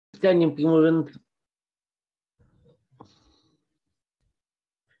cristiani, în primul rând.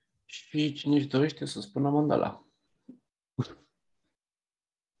 Și cine își dorește să spună mandala.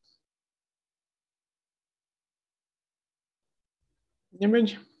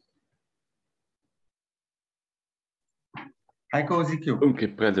 Nimeni? Hai că o zic eu. Încă e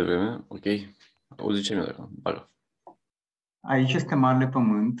prea devreme, ok. O zicem eu dacă bagă. Aici este marele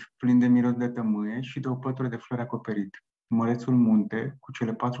pământ, plin de miros de tămâie și de o pătură de flori acoperit. Mărețul munte, cu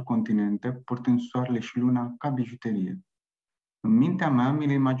cele 4 continente, purtând soarele și luna ca bijuterie. În mintea mea mi-l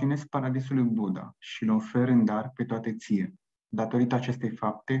imaginez paradisul lui Buddha și îl ofer în dar pe toate ție. Datorită acestei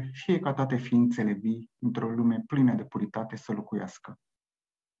fapte, fie ca toate ființele vii, într-o lume plină de puritate să locuiască.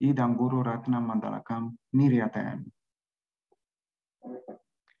 Idam Guru Ratna Mandalakam Niriyatayami.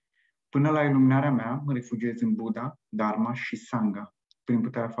 Până la iluminarea mea, mă refugiez în Buddha, Dharma și Sangha, prin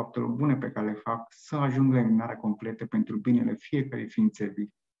puterea faptelor bune pe care le fac, să ajung la iluminarea completă pentru binele fiecărei ființe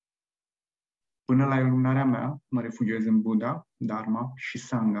vii. Până la iluminarea mea, mă refugiez în Buddha, Dharma și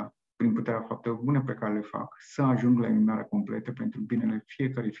Sangha, prin puterea faptelor bune pe care le fac, să ajung la iluminarea completă pentru binele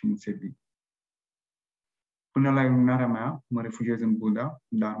fiecărei ființe vii. Până la iluminarea mea, mă refugiez în Buddha,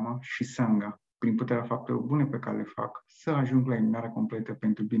 Dharma și Sangha, prin puterea faptelor bune pe care le fac, să ajung la iluminarea completă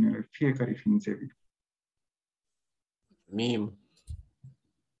pentru binele fiecărei ființe vii. Mim.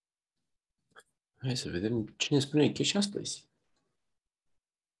 Hai să vedem cine spune că și astăzi.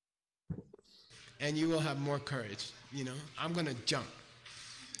 And you will have more courage, you know. I'm going to jump.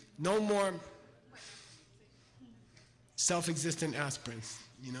 No more self-existent aspirants,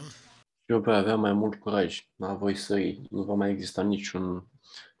 you know. Eu voi avea mai mult curaj, voi sări, nu va mai exista niciun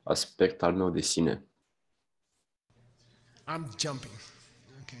aspect al meu de sine. I'm jumping,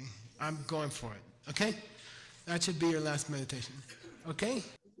 okay? I'm going for it, okay? That should be your last meditation, okay?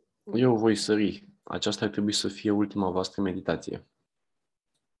 Eu voi sări. Aceasta ar trebui să fie ultima voastră meditație.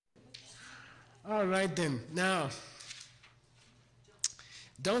 All right then. Now,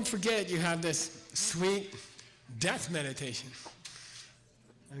 don't forget you have this sweet death meditation.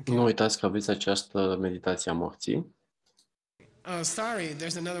 Okay. Nu uitați că aveți această meditație a morții. Oh, sorry,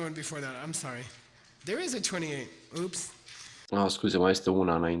 there's another one before that. I'm sorry. There is a 28. Oops. Scuze, mai este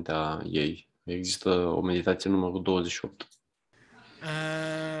una înaintea ei. Există o meditație numărul 28.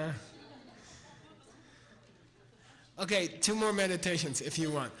 Okay, 2 more meditations if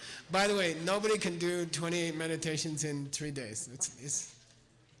you want. By the way, nobody can do 28 meditations in 3 days.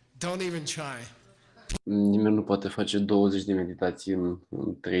 Don't even try. Nimeni nu poate face 20 de meditații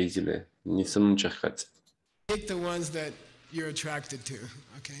în 3 zile. Nici să nu încercați. Pick the ones that you're attracted to,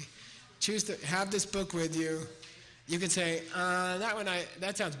 okay? Choose to have this book with you. You can say,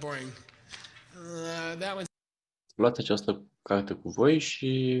 that sounds boring. That one. Luați această carte cu voi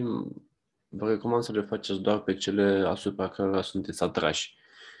și vă recomand să le faceți doar pe cele asupra cărora sunteți atrași.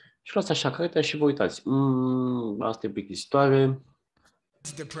 Și luați așa cartea și vă uitați. Asta e plictisitoare.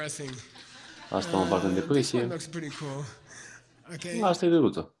 It's depressing. Asta mă bagă în depresie. Looks pretty cool. Okay. Asta e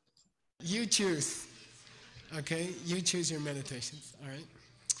drăguță. You choose. Okay? You choose your meditations, all right?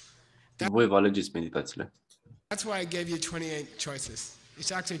 Voi vă alegeți meditațiile. That's why I gave you 28 choices.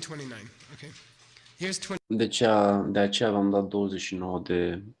 It's actually 29, okay? Here's 20. De aceea v-am dat 29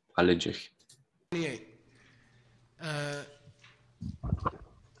 de alegeri. 28.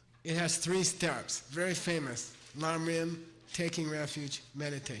 It has 3 steps, very famous. Lam Rim, taking refuge,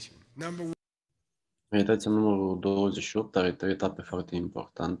 meditation. Number 1. Meditația numărul 28 are 3 etape foarte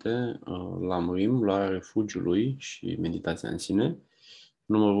importante. Lam Rim, luarea refugiului și meditația în sine.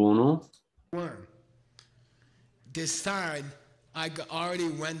 Numărul 1. Decide,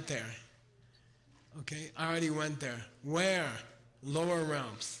 already went there. Okay, I already went there. Where? Lower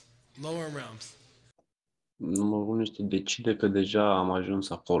realms. Lower realms. Numărul 1 este decide că deja am ajuns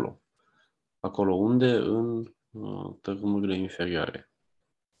acolo. Acolo unde? În tărâmurile inferioare.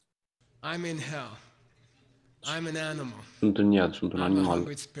 I'm in hell. I'm an animal. Sunt în iad, sunt un I'm a animal.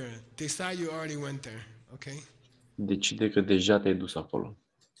 hungry spirit. Decide you already went there. Okay? Decide că deja te-ai dus acolo.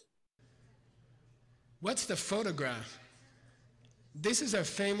 What's the photograph? This is a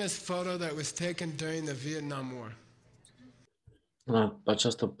famous photo that was taken during the Vietnam War.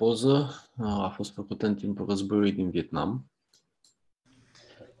 Această poză a fost făcută în timpul războiului din Vietnam.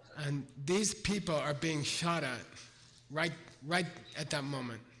 And these people are being shot at right at that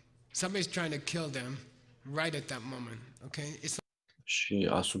moment. Somebody's trying to kill them right at that moment. Okay? Și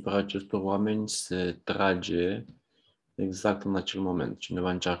asupra acestor oameni se trage exact în acel moment.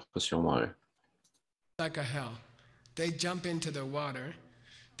 Cineva încearcă să-i omoare. Like a hell. They jump into the water.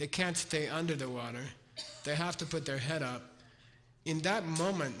 They can't stay under the water. They have to put their head up. In that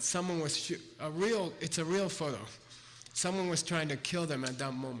moment, someone was it's a real photo. someone was trying to kill them at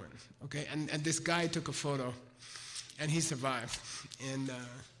that moment, okay? And this guy took a photo, and he survived. And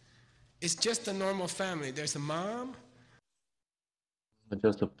it's just a normal family. There's a mom.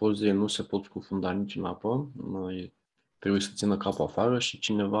 Această poză nu se pot scufunda nici în apă. Trebuie să țină capul afară și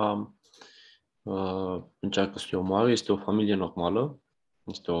cineva încearcă să-i omoare. Este o familie normală.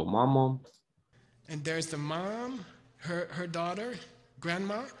 Este o mamă. And there's the mom, her daughter,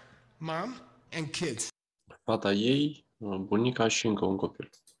 grandma, mom, and kids. Fata ei, bunica și încă un copil.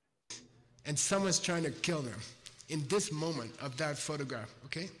 And someone's trying to kill them in this moment of that photograph,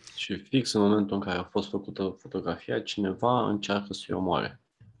 okay? Și fix în momentul în care a fost făcută fotografia, cineva încearcă să-i omoare.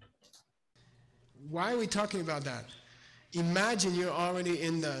 Why are we talking about that? Imagine you're already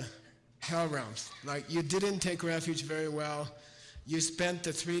in the hell realms. Like you didn't take refuge very well. You spent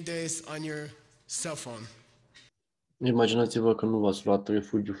the 3 days on your cell phone. Imaginați-vă că nu v-ați luat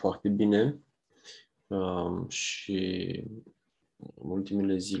refugiu foarte bine și în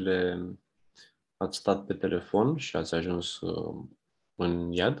ultimele zile ați stat pe telefon și ați ajuns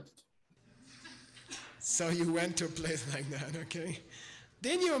în iad. So you went to a place like that, okay?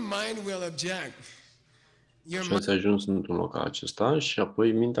 Then your mind will object. Și ați ajuns într-un loc ca acesta și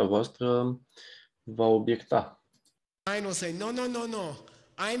apoi mintea voastră va obiecta. Mind will say, no, no, no, no.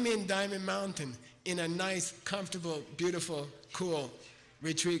 I'm in Diamond Mountain in a nice, comfortable, beautiful, cool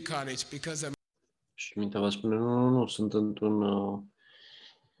retreat cottage because of... Și mintea va spune, nu, sunt într-o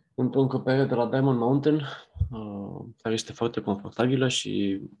încăpere de la Diamond Mountain, care este foarte confortabilă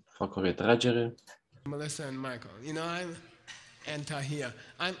și fac o retragere. Melissa and Michael, you know, and Tahia.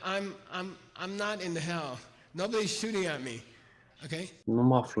 I'm not in the hell. Nobody's shooting at me, okay? Nu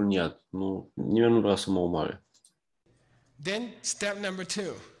mă aflu în iad, nimeni nu vrea să mă omoare. Then step number 2,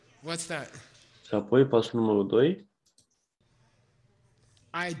 what's that? Și apoi pasul numărul 2.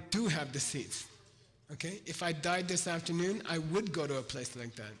 I do have the seeds, okay? If I died this afternoon, I would go to a place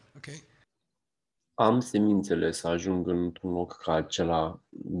like that, okay? Am semințele să ajung într-un loc ca acela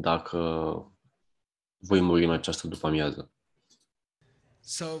dacă voi muri în această după-amiază.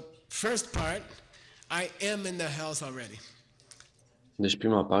 So, first part, I am in the hells already. Deci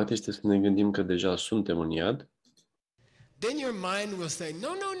prima parte este să ne gândim că deja suntem în iad. Then your mind will say, no,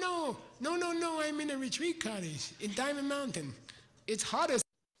 no, no, no, no, no, I'm in a retreat cottage in Diamond Mountain. It's hot as...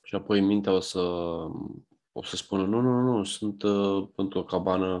 Și apoi mintea o să spună, nu, sunt într-o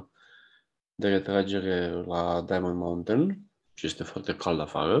cabană de retragere la Diamond Mountain și este foarte cald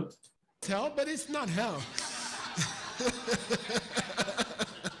afară. Hell, but it's not hell.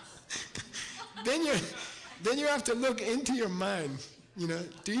 then you have to look into your mind, you know,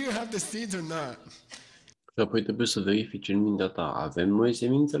 do you have the seeds or not? Și apoi trebuie să verifici în mintea ta, avem noi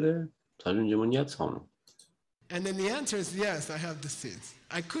semințele să ajungem în iad sau nu? And then the answer is yes, I have the seeds.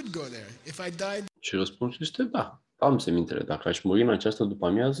 I could go there. If I died... Și răspunsul este da, am semințele. Dacă aș muri în această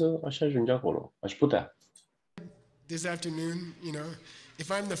după-amiază, aș ajunge acolo. Aș putea. This afternoon, you know,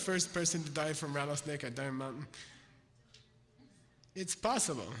 if I'm the first person to die from rattlesnake at Diamond Mountain, it's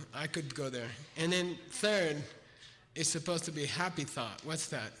possible. I could go there. And then third, it's supposed to be happy thought. What's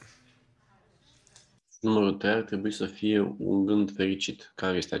that? Numărul 3 ar trebui să fie un gând fericit.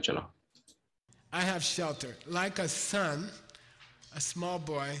 Care este acela? I have shelter. Like a son, a small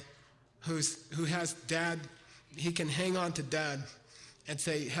boy who has dad, he can hang on to dad and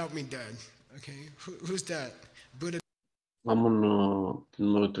say, help me, dad. Okay? Who's that? Buddha.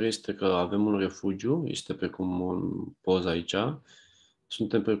 Numărul 3 este că avem un refugiu, este precum în poza aici.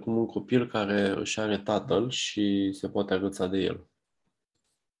 Suntem precum un copil care își are tatăl și se poate agăța de el.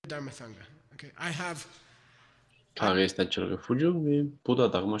 Dharma Sangha. Okay. Care este acel refugiu? E Buddha,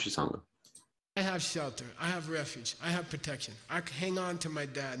 Dharma și Sangha. I have shelter, I have refuge, I have protection. I can hang on to my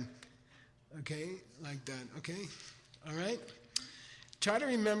dad, okay, like that, okay? All right? Try to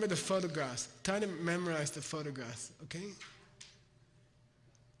remember the photographs. Try to memorize the photographs, okay?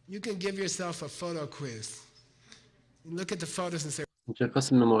 You can give yourself a photo quiz. Look at the photos and say... Încercați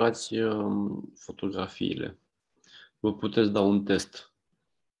să memorați fotografiile. Vă puteți da un test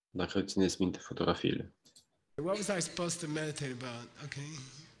dacă țineți minte fotografiile. What was I supposed to meditate about, okay?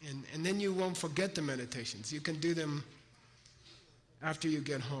 And then you won't forget the meditations. You can do them after you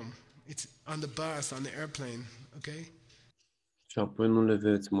get home. It's on the bus, on the airplane, okay? Și apoi nu le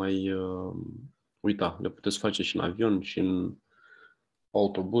veți mai uita. Le puteți face și în avion, și în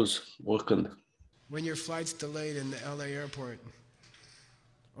autobuz, oricând. When your flight's delayed in the LA airport,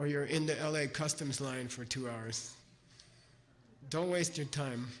 or you're in the LA customs line for 2 hours, don't waste your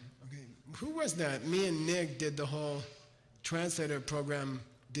time. Okay? Who was that? Me and Nick did the whole translator program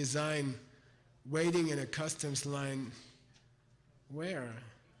design, waiting in a customs line. Where?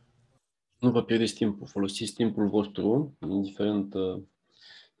 Nu vă pierdeți timpul, folosiți timpul vostru, indiferent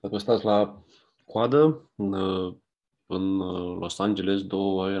dacă stați la coadă în Los Angeles 2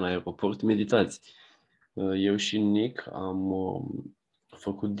 ore în aeroport, meditați. Eu și Nick am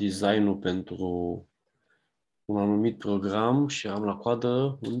făcut design-ul pentru un anumit program și am la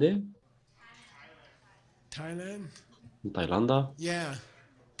coadă, unde? Thailand? În Thailanda, Yeah,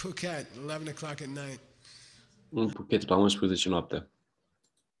 Phuket, 11 o'clock at night. în Phuket la 11 noaptea.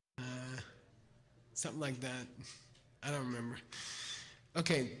 Something like that. I don't remember.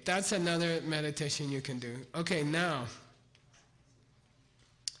 Okay, that's another meditation you can do. Okay, now,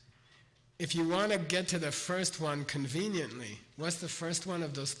 if you want to get to the first one conveniently, what's the first one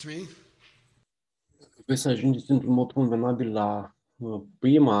of those three? Vreți să ajungeți într-un mod convenabil la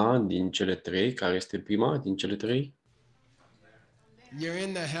prima din cele trei, care este prima din cele trei? You're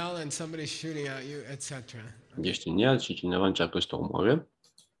in the hell and somebody's shooting at you, etc. Ești în iad și cineva încearcă să te omoare.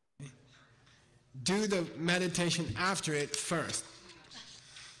 Do the meditation after it first.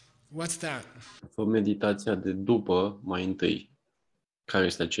 What's that? Fă meditația de după, mai întâi. Care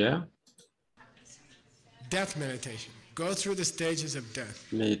este aceea? Death meditation. Go through the stages of death.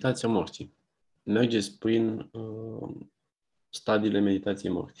 Meditația morții. Mergeți prin stadiile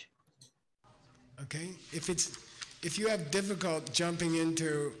meditației morții. Okay? If you have difficult jumping into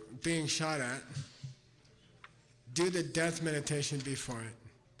being shot at, do the death meditation before it.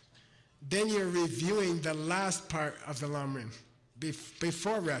 Then you're reviewing the last part of the Lam Rim,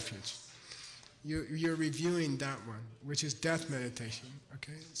 before refuge. You're reviewing that one, which is death meditation.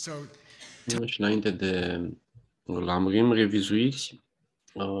 Okay? So Și înainte de Lam Rim, revizuiți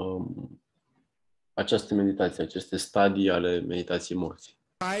această meditație, aceste stadii ale meditației morții.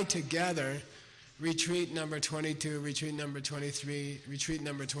 tie together retreat number 22, retreat number 23, retreat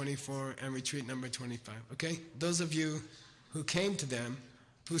number 24, and retreat number 25. Okay? Those of you who came to them,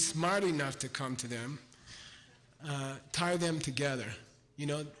 who's smart enough to come to them, tie them together. You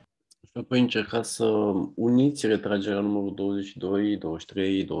know? Și apoi încercați să uniți retragerea numărul 22,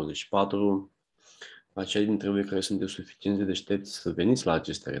 23, 24. Aceia dintre voi care sunteți suficient de deștepți să veniți la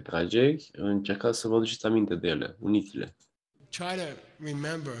aceste retrageri, încercați să vă aduceți aminte de ele, uniți-le. Try to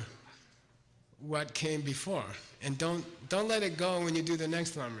remember what came before, and don't let it go when you do the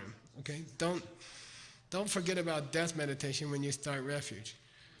next Lam Rim. Okay? Don't forget about death meditation when you start refuge.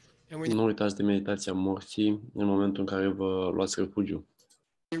 And when Nu uitați de meditația morții în momentul în care vă luați refugiu.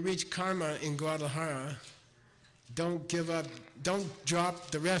 you reach karma in Guadalajara, don't give up, don't drop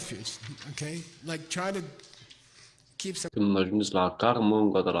the refuge. Okay? Like try to keep some Când ajungeți la karmă, în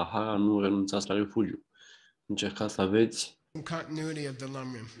Guadalajara, nu renunțați la refugiu. Încercați să aveți continuity of the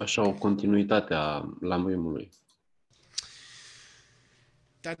Lam Rim. așa o continuitate a Lam Rimului.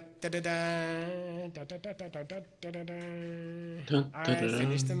 Da, da, da, da, da, da, da, da, da, da, da. I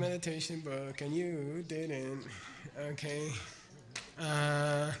finished the meditation book and you didn't. Okay.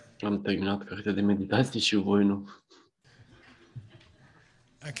 Am terminat cartea de meditații și voi nu.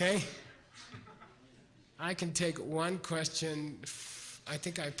 Okay. I can take one question. I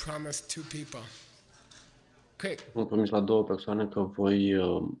think I promised 2 people. Quick. Am promis la 2 persoane că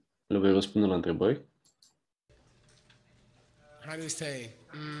le voi răspunde la întrebări. How do you say?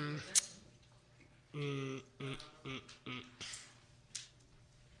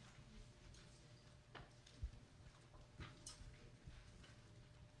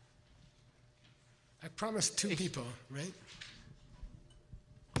 I promised 2 people, right?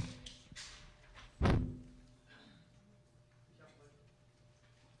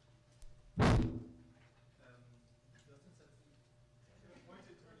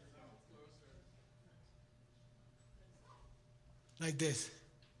 Like this.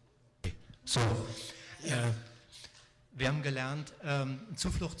 So, wir haben gelernt,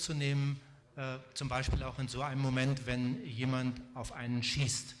 Zuflucht zu nehmen, zum Beispiel auch in so einem Moment, wenn jemand auf einen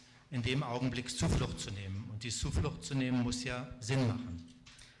schießt, in dem Augenblick Zuflucht zu nehmen. Und die Zuflucht zu nehmen muss ja Sinn machen.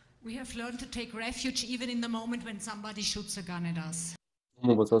 We have learned to take refuge even in the moment when somebody shoots a gun at us. Am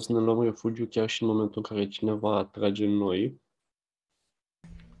învățat să ne luăm refugiu chiar și în momentul în care cineva trage în noi.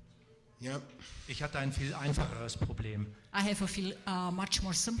 Yep. Ich hatte ein viel einfacheres Problem. I have a much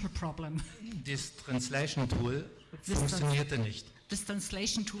more simple problem. Das Translation Tool funktionierte nicht. This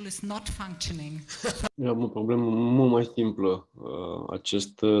translation tool is not functioning. Eu am o problemă mult mai simplă.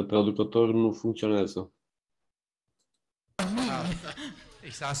 Acest traducător nu funcționează.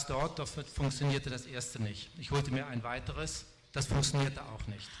 Ich saß dort, da funktionierte das erste nicht. Ich holte mir ein weiteres, das funktionierte auch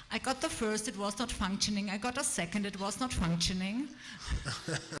nicht. I got the first, it was not functioning. I got a second, it was not functioning.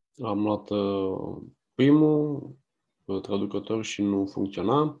 Am luat primul traducător și nu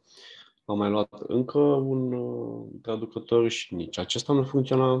funcționa. Am mai luat încă un traducător și nici acesta nu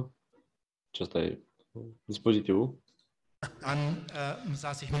funcționa. Și asta e dispozitivul. Dann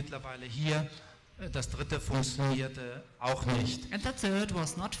saß ich mittlerweile hier. Das dritte funktionierte auch nicht. And the third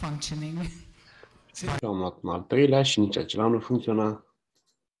was not functioning. Și am luat un al treilea și nici acela nu funcționa.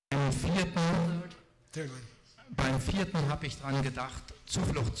 Beim vierten habe ich daran gedacht,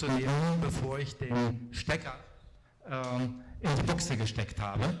 Zuflucht zu nehmen, bevor ich den Stecker in die Buchse gesteckt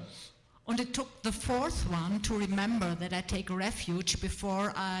habe. And it took the fourth one to remember that I take refuge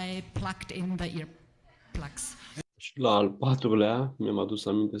before I plugged in the earplugs. Și la al patrulea mi-am adus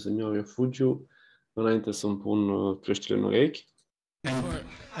aminte să-mi iau refugiu înainte să-mi pun căștile în urechi.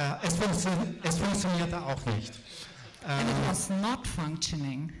 Es funktionierte auch nicht. And it was not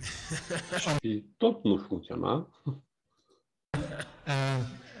functioning. Și tot nu funcționa.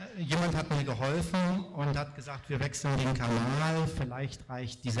 Jemand hat mir geholfen und hat gesagt, wir wechseln den Kanal, vielleicht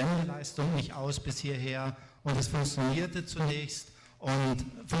reicht die Sendeleistung nicht aus bis hierher. Und es funktionierte zunächst und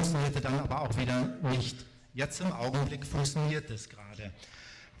funktionierte dann aber auch wieder nicht. Jetzt im Augenblick funktioniert es gerade.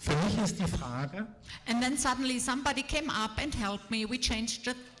 Für mich ist die Frage... And then suddenly somebody came up and helped me. We changed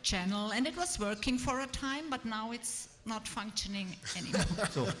the channel and it was working for a time, but now it's not functioning anymore.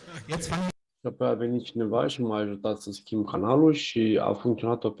 So, jetzt fangen Și apoi a venit cineva și m-a ajutat să schimb canalul și a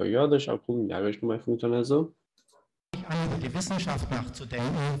funcționat o perioadă și acum iarăși nu mai funcționează. an die Wissenschaft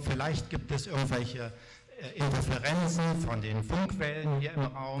nachzudenken. Vielleicht gibt es irgendwelche Interferenzen von den Funkwellen hier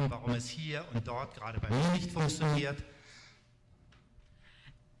im Raum, warum es hier und dort gerade bei mir nicht funktioniert.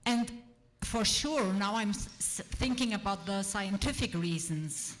 And for sure, now I'm thinking about the scientific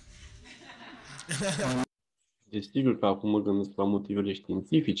reasons. Desigur că acum mă gândesc la motivele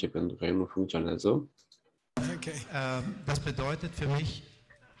științifice pentru care nu funcționează. Okay. Das bedeutet für mich,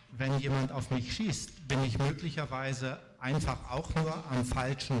 wenn jemand auf mich schießt, bin ich möglicherweise einfach auch nur am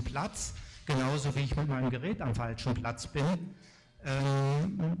falschen Platz, genauso wie ich mit meinem Gerät am falschen Platz bin.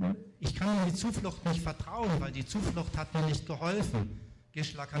 Ich kann in die Zuflucht nicht vertrauen, weil die Zuflucht hat mir nicht geholfen.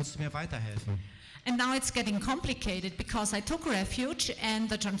 Gisela, kannst du mir weiterhelfen? And now it's getting complicated because I took refuge and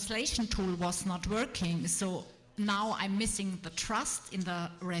the translation tool was not working. So now I'm missing the trust in the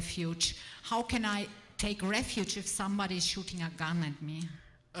refuge. How can I take refuge if somebody is shooting a gun at me?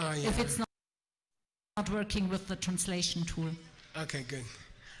 Yeah. If it's not working with the translation tool. Okay, good.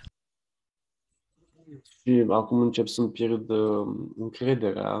 Și acum încep să-mi pierd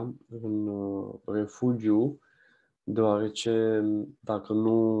încrederea în refugiu, deoarece dacă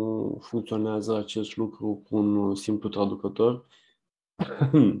nu funcționează acest lucru cu un simplu traducător,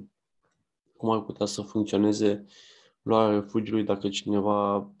 cum ar putea să funcționeze luarea refugiului dacă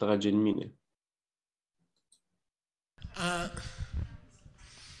cineva trage în mine?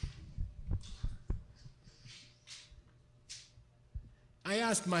 I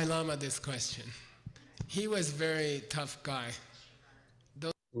asked my Lama this question. He was very tough guy.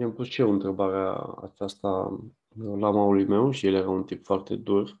 Mi-am pus și eu întrebarea aceasta lamaului meu și el era un tip foarte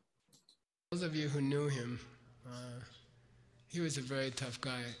dur. Those of you who knew him, he was a very tough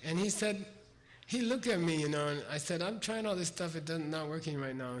guy. And he said, he looked at me, you know, and I said, I'm trying all this stuff, not working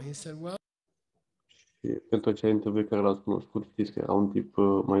right now. He said, well... Și pentru acea interviu care l-ați cunoscut, știți că era un tip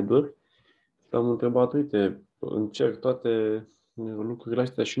mai dur. Și am întrebat, uite, încerc toate lucrurile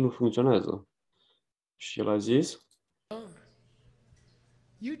astea și nu funcționează. Și el a zis,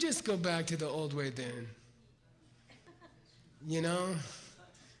 you just go back to the old way then. You know,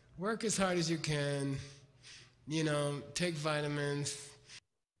 work as hard as you can, you know, take vitamins.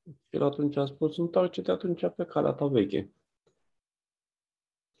 Și el atunci a spus, întoarce-te atunci pe calea ta veche.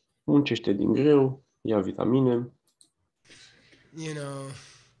 Muncește din greu, ia vitamine. You know,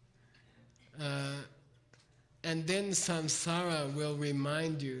 and then samsara will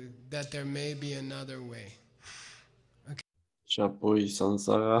remind you that there may be another way. Și apoi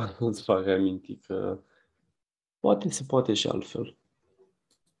sansara îți va reaminti că poate se poate și altfel.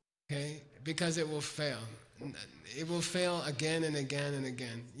 Okay? Because it will fail. It will fail again and again and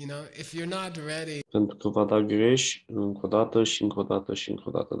again. You know, if you're not ready. Pentru că va da greș încă o dată și încă o dată și încă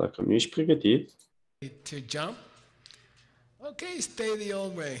o dată. Dacă nu ești pregătit to jump, okay, stay the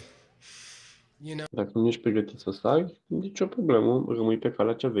old way. You know. Dacă nu ești pregătit să sari, nicio problemă, rămâi pe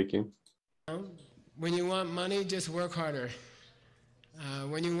calea cea veche. When you want money, just work harder.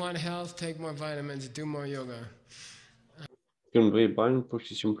 When you want health, take more vitamins, do more yoga. Când vrei bani, pur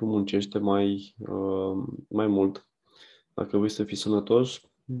și simplu muncește mai mult. Dacă vrei să fii sănătos,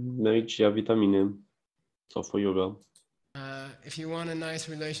 mergi și ia vitamine sau fă yoga. If you want a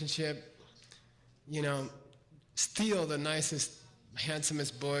nice relationship, you know, steal the nicest,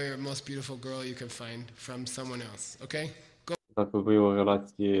 handsomest boy or most beautiful girl you can find from someone else, okay? Go. Dacă vrei o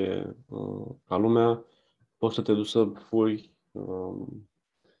relație ca lumea, poți să te duci să furi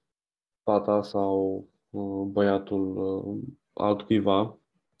fata sau băiatul altcuiva,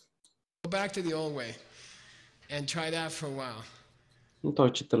 Go back to the old way and try that for a while.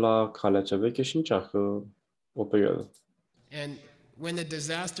 întoarce-te la calea cea veche și încearcă o perioadă. And when the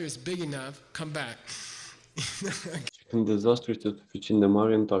disaster is big enough, come back. Și când dezastru este suficient de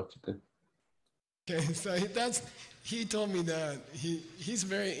mare, întoarce-te. Okay, so he told me that. He's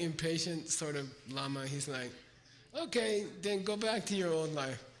very impatient sort of lama. He's like, okay, then go back to your old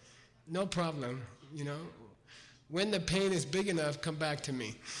life. No problem, you know. When the pain is big enough, come back to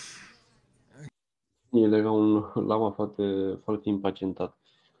me. El era un lama foarte, foarte impacientat.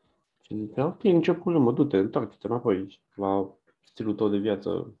 Și zicea, ok, nicio problemă, du-te, întoarce-te înapoi la stilul tău de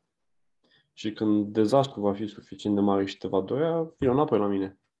viață. Și când dezastru va fi suficient de mare și te va dorea, vino înapoi la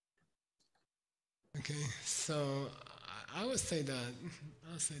mine. Okay, so I would say that.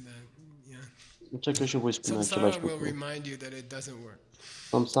 I'll say that, yeah. Cred că și eu voi spune Samsara același will lucru. remind you that it doesn't work.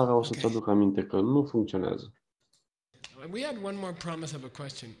 Samsara o să-ți aduc aminte că nu funcționează. We had one more promise of a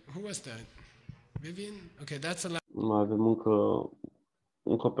question. Who was that? Vivian? Okay, that's the Mai avem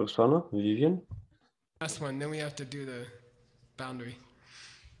încă o persoană, Vivian. last one. Then we have to do the boundary.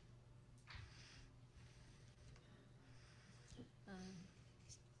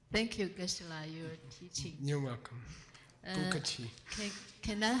 Thank you, Geshe-la, your teaching. You're welcome. Gukachi.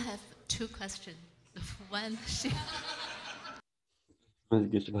 Can I have two questions? One, Am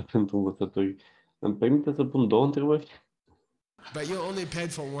zis că pentru învățători. Îmi permite să pun două întrebări? But you only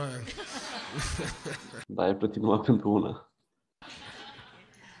paid for one. Da, ai plătit numai pentru una.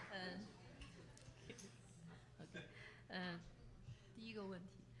 第一个问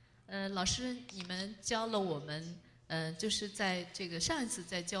题，老师，你们教了我们，就是在这个上一次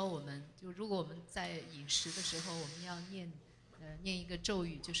在教我们，就如果我们在饮食的时候，我们要念一个咒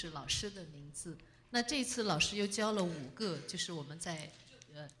语，就是老师的名字。那这次老师又教了5个，就是我们在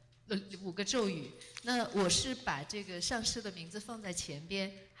5个咒语。那我是把这个上师的名字放在前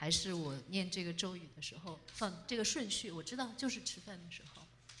边，还是我念这个咒语的时候放这个顺序？我知道就是吃饭的时候，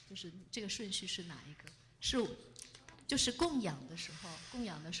就是这个顺序是哪一个？是。就是供养的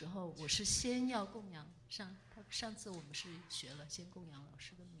时候，我是先要供养上次我们是学了先供养老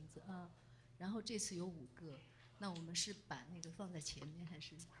师的名字啊，然后这次有5个，那我们是把那个放在前面还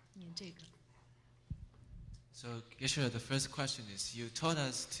是念这个 So, Geshe, the first question is, you taught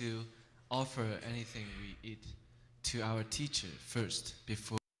us to offer anything we eat to our teacher first,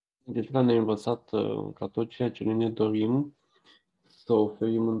 before. Deci ne-a învățat ca tot ceea ce noi ne dorim să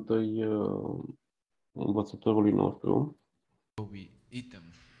oferim întâi învățătorului nostru. We eat them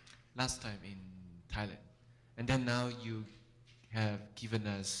last time in Thailand, and then now you have given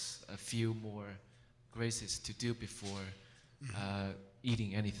us a few more graces to do before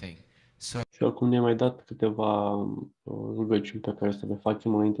eating anything. So Și acum ne-a mai dat câteva rugăciuni pe care să le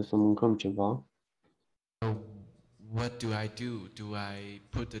facem înainte să mâncăm ceva. what do I do? Do I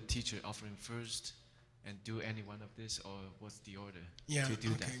put the teacher offering first and do any one of this, or what's the order to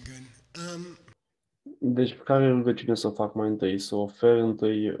do that? Okay, good. Deci, care rugăciune să fac mai întâi? Să ofer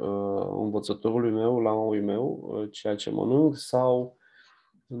întâi învățătorului meu, lamaului meu, ceea ce mănânc, sau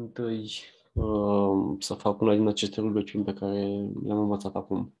întâi să fac una din aceste rugăciuni pe care le-am învățat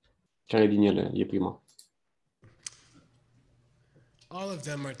acum? Care din ele e prima? All of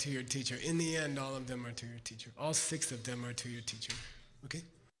them are to your teacher. In the end, all of them are to your teacher. All 6 of them are to your teacher. Okay?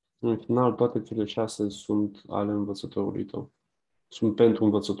 În final, toate cele 6 sunt ale învățătorului tău. Sunt pentru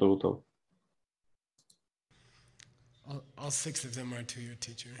învățătorul tău. All 6 of them are to your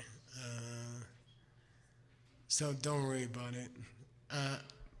teacher. So don't worry about it.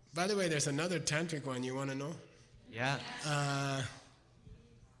 By the way, there's another tantric one. You want to know? Yeah.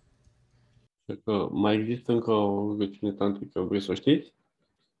 Cred că mai există încă o rugăciune tantrică. Vrei să o știți?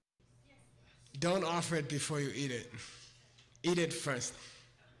 Don't offer it before you eat it. Eat it first.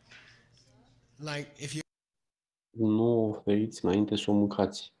 Like if you Nu o oferiți înainte să o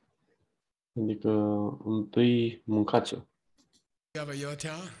mâncați. Adică întâi mâncați-o. have a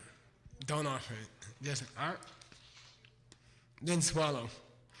yotia, don't offer it. Just then swallow.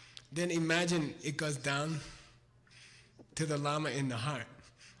 Then imagine it goes down to the lama in the heart.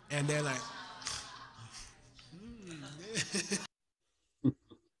 And they're like,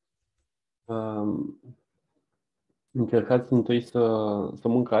 Încercați întâi să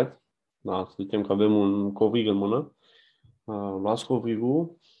mâncați. Da, să zicem că avem un covrig în mână. Luați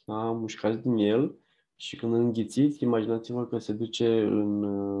covrigul, da, mușcați din el și când înghițiți, imaginați-vă că se duce în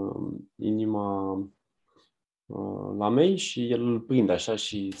inima lamei și el îl prinde așa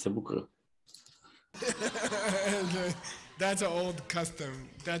și se bucură. that's an old custom.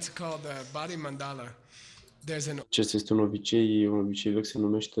 That's called body mandala. there's an Acesta este un obicei vechi, se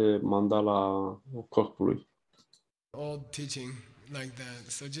numește mandala corpului. old teaching like that.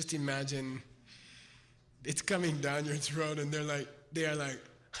 So just imagine it's coming down your throat and they are like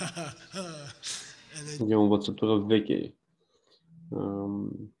ha ha ha. And then E o învățătură veche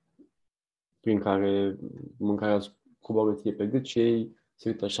prin care mâncarea coboară ție pe gât și ei se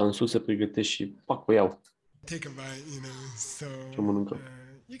uită așa în sus, se pregătesc și pac, o iau. take a bite, you know. So Ce mănâncă.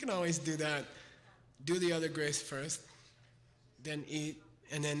 you can always do that. Do the other grace first, then eat,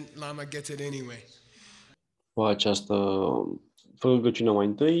 and then Lama gets it anyway. Fă această, fă rugăciunea mai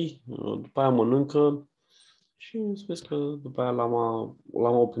întâi, după aia mănâncă și să vezi că după aia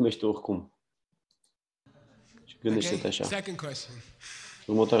lama o primește oricum. Și gândește-te așa. Second question.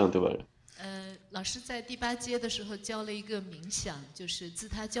 Următoarea întrebare. 老师在第8阶的时候教了一个冥想，就是自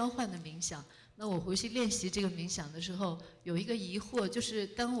他交换的冥想。那我回去练习这个冥想的时候，有一个疑惑，就是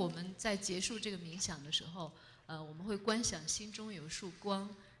当我们在结束这个冥想的时候，我们会观想心中有束光，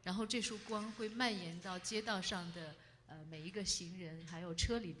然后这束光会蔓延到街道上的每一个行人，还有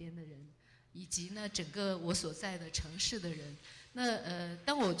车里边的人，以及呢整个我所在的城市的人。那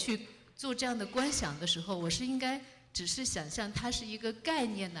当我去做这样的观想的时候，我是应该只是想象它是一个概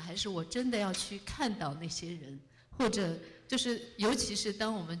念呢，还是我真的要去看到那些人，或者就是尤其是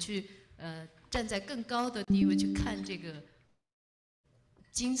当我们去站在更高的地位去看这个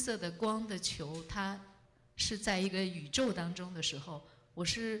金色的光的球，它是在一个宇宙当中的时候，我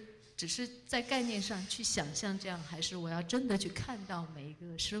是只是在概念上去想象这样，还是我要真的去看到每一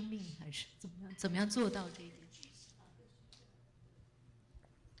个生命，还是怎么样做到这一点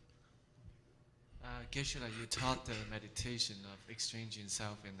？Geshe-la, you taught the meditation of exchanging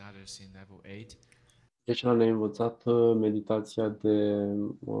self and others in level 8. Geshe-la ne-a învățat meditația de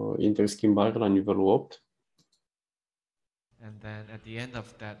interschimbare la nivelul 8. And then at the end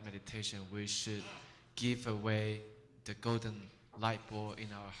of that meditation, we should give away the golden light ball in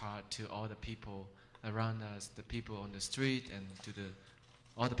our heart to all the people around us, the people on the street, and to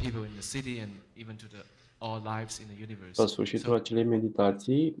all the people in the city, and even to all lives in the universe. La sfârșitul acelei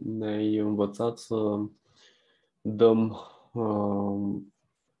meditații ne-ai învățat să dăm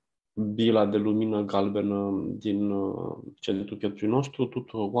bila de lumină galbenă din centrul pietrului nostru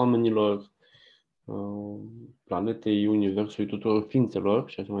tuturor oamenilor, planetei, universului, tuturor ființelor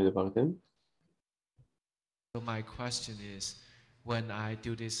și așa mai departe. So my question is, when I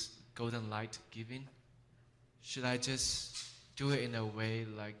do this golden light giving, should I just do it in a way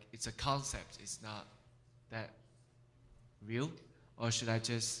like it's a concept, it's not that real? Or should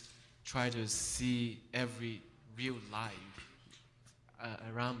I just try to see every real life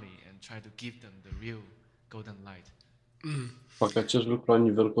around me and try to give them the real golden light? Fac acest lucru la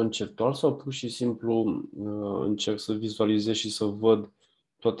nivel conceptual sau pur și simplu încerc să vizualizez și să văd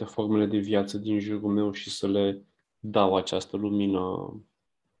toate formele de viață din jurul meu și să le dau această lumină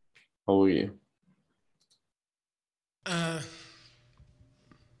aurie?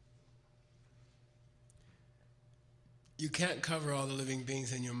 You can't cover all the living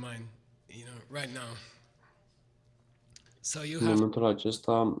beings in your mind, you know, right now. So you În have momentul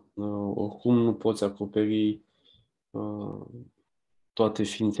acesta, oricum nu poți acoperi toate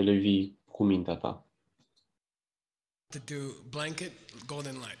ființele vii cu mintea ta. to do blanket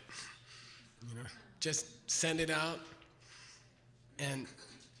golden light. You know, just send it out, and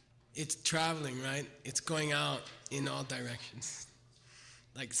it's traveling, right? It's going out in all directions.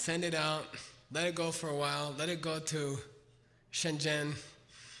 Like send it out, let it go for a while, let it go to Shenzhen,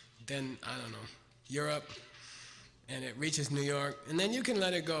 then I don't know, Europe, and it reaches New York, and then you can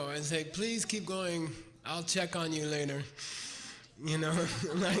let it go and say, please keep going, I'll check on you later. You know,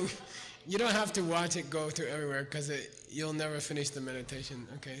 like you don't have to watch it go to everywhere because you'll never finish the meditation,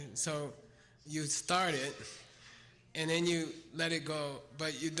 okay? So you start it, and then you let it go,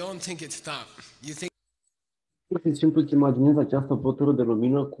 but you don't think it stopped. You think Pur și simplu îți imaginezi această pătură de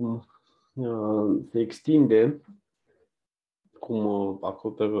lumină cum se extinde, cum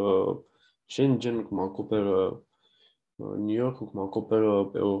acoperă Shenzhen, cum acoperă New York, cum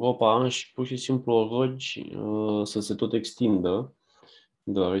acoperă Europa și pur și simplu o rogi să se tot extindă,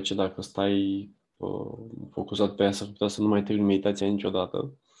 deoarece dacă stai focusat pe ea, s-ar putea să nu mai termini meditația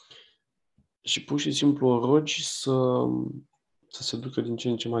niciodată. Și pur și simplu o rogi să se ducă din ce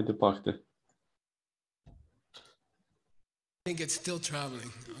în ce mai departe. I think it's still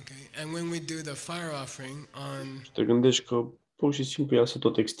traveling, okay? And when we do the fire offering on Te gândești că pur și simplu ea se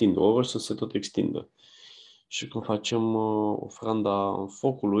tot extindă, o rogi să se tot extindă. Și când facem ofranda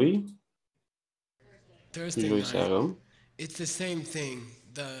focului, Thursday joi night, seară, it's the same thing.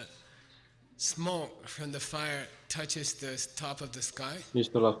 The smoke from the fire touches the top of the sky.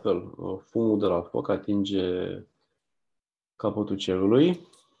 Este la fel. Fumul de la foc atinge capătul cerului.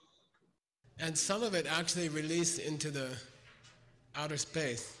 And some of it actually released into the outer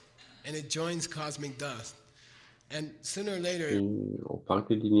space, and it joins cosmic dust. And sooner or later, O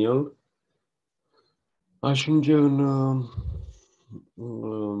parte din el ajunge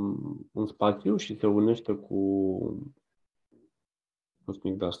în spațiu și se unește cu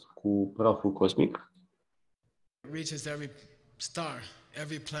cosmic dust, cu praful cosmic. reaches every star,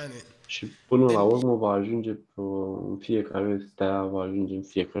 every planet. Și până la urmă va ajunge în fiecare stea, va ajunge în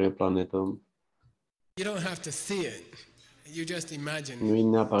fiecare planetă. You don't have to see it. You just imagine. Nu e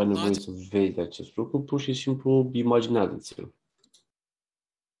neapărat nevoie să vezi acest lucru, pur și simplu imaginează-ți-l.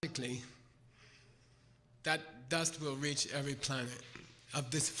 Logically, that dust will reach every planet of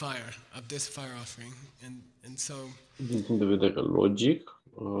this fire offering, and so. Din punct de vedere logic,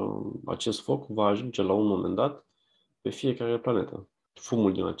 acest foc va ajunge la un moment dat pe fiecare planetă.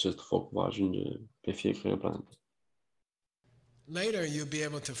 Fumul din acest foc va ajunge pe fiecare planetă. Later, you'll be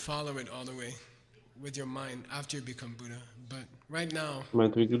able to follow it all the way with your mind after you become Buddha. But right now, Mai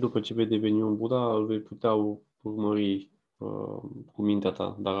târziu, după ce vei deveni un Buddha, îl vei putea urmări cu mintea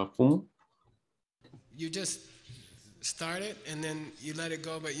ta. Dar acum, you just start it and then you let it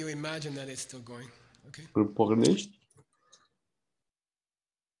go, but you imagine that it's still going. Okay? îl pornești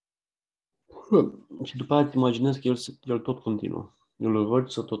și după aceea îți imaginezi că el tot continuă. Îl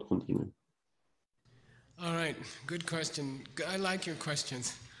rogi să tot continue. All right, good question. I like your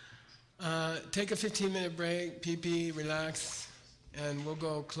questions. Take a 15-minute break, pee, relax, and we'll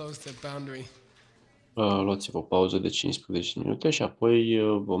go close the boundary. Luați-vă o pauză de 15 minute și apoi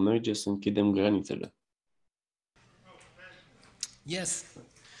vom merge să închidem granițele. Yes,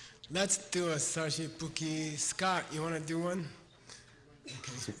 let's do a Sajipuki. Scott, you want to do one?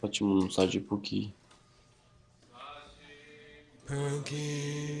 Okay. Să facem un Sajipuki.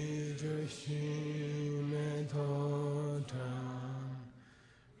 Puki Joshi Metota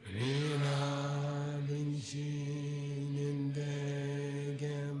Rina Vinci Ninde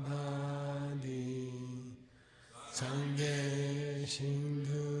Gembadi Sangye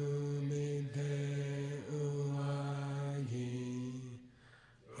Shindu Mide Uwagi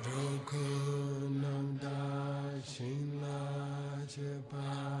Roku Namda Shinla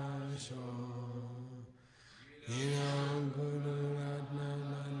Chepasho Inam Guru Ratna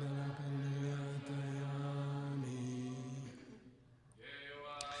Mandala Kanyatayami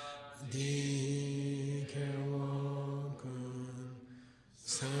Di Kewokun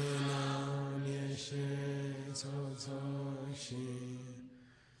Sanam Yeshe Tsotsoshi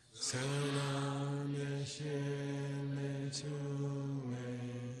Sanam Yeshe Mechuwe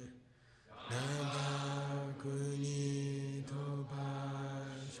Nada Kuni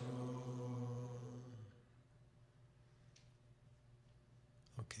Topasho.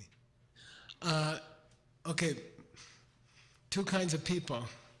 Okay, two kinds of people.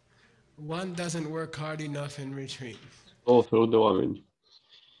 One doesn't work hard enough in retreat. Două feluri de oameni.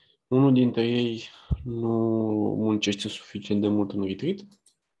 Unul dintre ei nu muncește suficient de mult în retreat.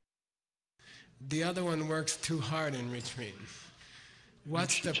 The other one works too hard in retreat.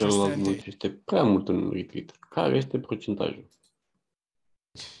 What's the Celălalt percentage? muncește prea mult în retreat. Care este procentajul?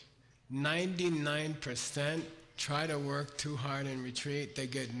 99% try to work too hard in retreat. They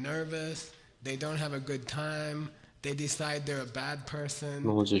get nervous. They don't have a good time. They decide they're a bad person.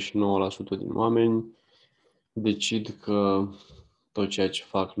 99% din oameni decid că tot ceea ce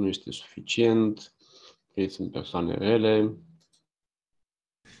fac nu este suficient, că ei sunt persoane rele.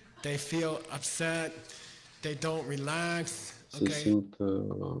 They feel upset. They don't relax. Se Okay. simt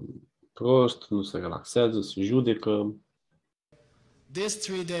prost, nu se relaxează, se judecă. This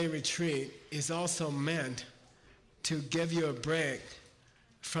 3-day retreat is also meant to give you a break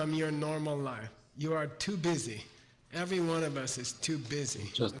from your normal life. You are too busy. Every one of us is too busy.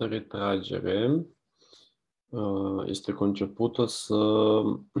 Această retragere este concepută să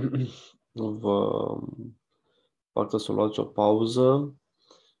vă facă să luați o pauză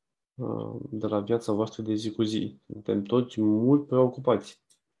de la viața voastră de zi cu zi. Suntem toți mult preocupați.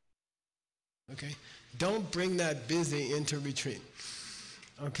 Okay? Don't bring that busy into retreat.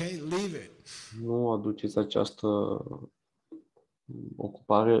 Okay? Leave it. Nu aduceți această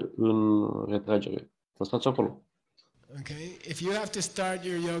ocupare în retragere. Lăsați acolo. Okay? If you have to start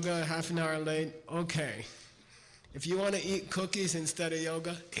your yoga half an hour late, okay. If you want to eat cookies instead of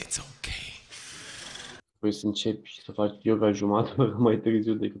yoga, it's okay. Vrei să începi să faci yoga jumătate mai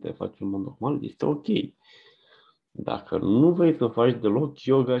târziu decât ai face în mod normal, este ok. Dacă nu vrei să faci deloc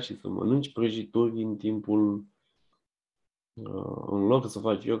yoga și să mănânci prăjituri în timpul în loc să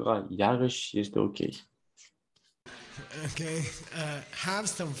faci yoga, iarăși este ok. Okay, have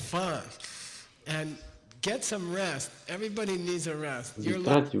some fun and get some rest. Everybody needs a rest. Your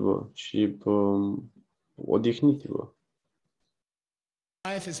Distrați-vă și odihniți-vă.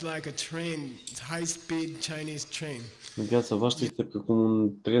 life is like a train, high-speed Chinese train. Viața voastră este precum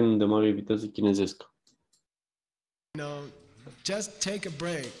un tren de mare viteză chinezesc. You know, just take a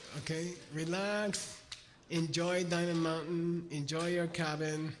break, okay? Relax, enjoy Diamond Mountain, enjoy your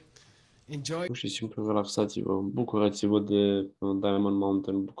cabin, enjoy. Pur și simplu relaxați-vă, bucurați-vă de Diamond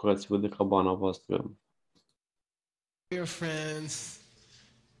Mountain, bucurați-vă de cabana voastră. Your friends.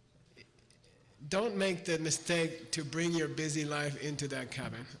 Don't make the mistake to bring your busy life into that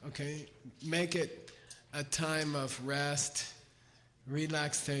cabin, okay? Make it a time of rest,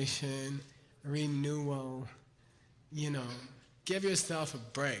 relaxation, renewal, you know. Give yourself a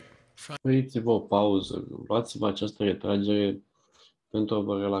break. Oferiți-vă o pauză, luați-vă această retragere pentru a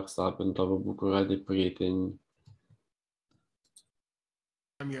vă relaxa, pentru a vă bucura de prieteni.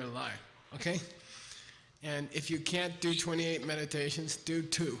 From your life, okay? And if you can't do 28 meditations, do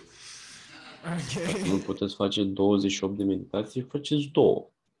 2. Okay? Nu puteți face 28 de meditații, faceți 2.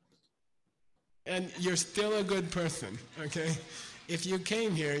 And you're still a good person, okay? If you came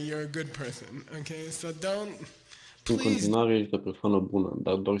here, you're a good person, okay? So don't, În please, continuare ești o persoană bună,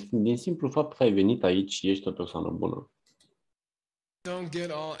 dar doar din simplu fapt că ai venit aici, ești o persoană bună. don't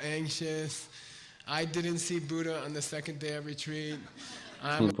get all anxious. I didn't see Buddha on the second day of retreat.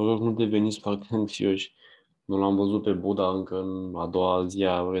 Vă rog, nu deveniți foarte anxioși. Nu l-am văzut pe Buddha încă în a doua zi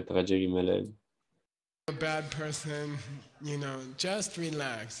a retragerii mele. A bad person, you know, just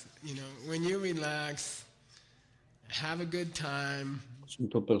relax. You know, when you relax, have a good time.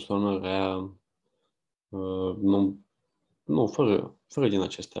 Sunt o persoană rea, fără din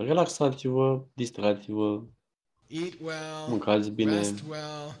acestea. Relaxați-vă, distrați-vă, Eat well, mâncați bine, rest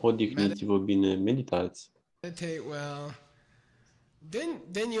well, odihniți-vă bine, meditați. meditate well.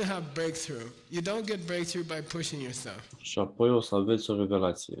 Then you have breakthrough. You don't get breakthrough by pushing yourself. Și apoi o să aveți o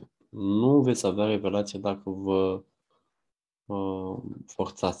revelație. Nu veți avea revelație dacă vă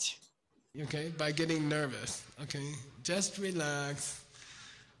forțați. Okay, by getting nervous. Okay, just relax.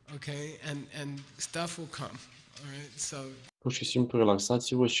 Okay, and stuff will come. All right, so Pur și simplu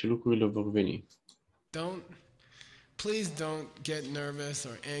relaxați-vă și lucrurile vor veni. please don't get nervous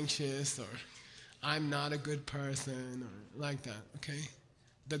or anxious or I'm not a good person or like that. Okay,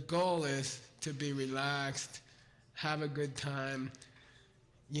 the goal is to be relaxed, have a good time.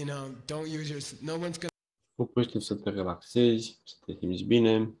 You know, don't use your. No one's Scopul este să te relaxezi, să te simți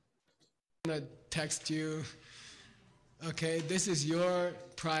bine. gonna text you. Okay, this is your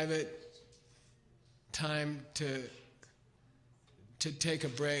private time to take a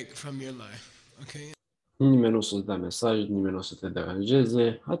break from your life. Okay. Nimeni nu o să-ți dea mesaj, nimeni nu o să te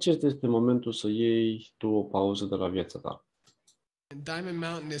deranjeze. Acesta este momentul să iei tu o pauză de la viața ta. And Diamond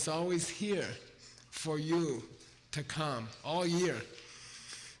Mountain is always here for you to come all year.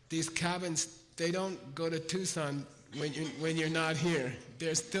 These cabins, they don't go to Tucson when you're not here.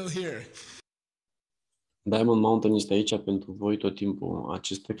 They're still here. Diamond Mountain este aici pentru voi tot timpul.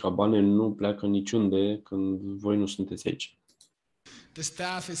 Aceste cabane nu pleacă niciunde când voi nu sunteți aici. The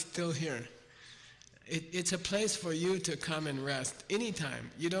staff is still here. It's a place for you to come and rest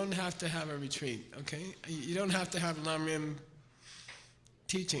anytime. You don't have to have a retreat, okay? You don't have to have Lam Rim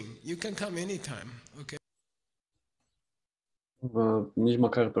teaching. You can come anytime, okay? Nici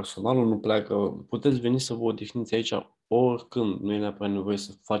măcar personalul nu pleacă. Puteți veni să vă odihniți aici oricând. Nu e neapărat nevoie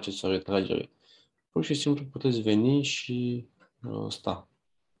să faceți o retragere. Pur și simplu puteți veni și sta.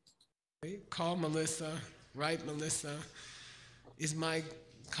 Call Melissa, write Melissa. Is my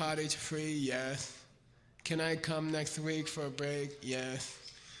cottage free? Yes. Can I come next week for a break? Yes.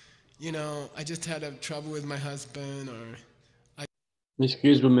 You know, I just had a trouble with my husband or Mi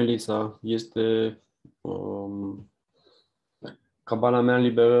scrieți lui Melissa, este cabana mea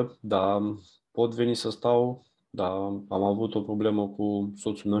liberă, da, pot veni să stau, da, am avut o problemă cu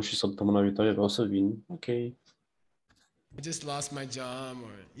soțul meu și săptămâna viitoare vreau să vin, ok. I just lost my job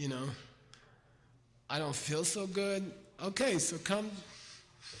or, you know, I don't feel so good. Okay, so come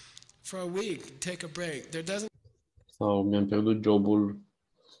for a week, take a break. Sau mi-am pierdut jobul,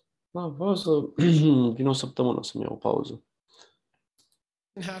 da, vreau să vin o săptămână să-mi iau o pauză.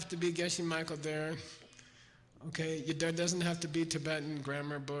 Have to be Geshe Michael there. Okay, there doesn't have to be Tibetan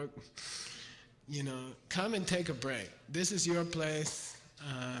grammar book. You know, come and take a break. This is your place.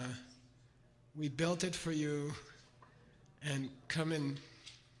 We built it for you, and come and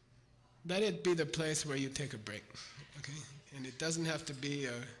let it be the place where you take a break. Okay, and it doesn't have to be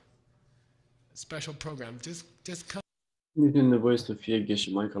a special program. Just come. Nu e nevoie să fie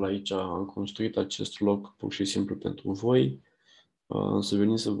gheșimaica aici. Am construit acest loc pur și simplu pentru voi. Să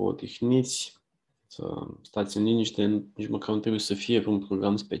veniți să vă odihniți, să stați în liniște. Nici măcar nu trebuie să fie un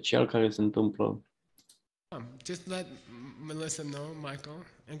program special care se întâmplă. Just let Melissa know, Michael,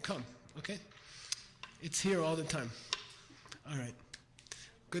 and come, okay? It's here all the time. All right.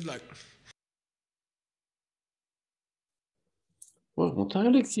 Good luck. Următoarea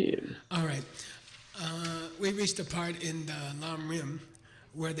lecție. All right. We reached a part in the Lam Rim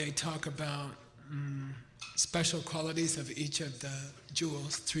where they talk about special qualities of each of the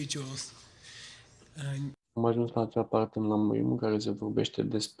jewels, 3 jewels. Am ajuns la acea parte în Lam Rim în care se vorbește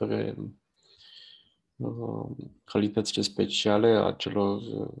despre calitățile speciale a celor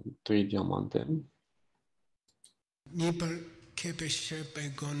 3 diamante.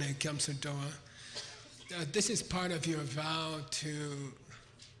 This is part of your vow to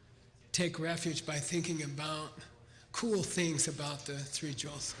take refuge by thinking about cool things about the 3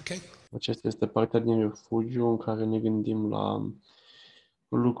 jewels, okay? Aceasta este partea din refugiu în care ne gândim la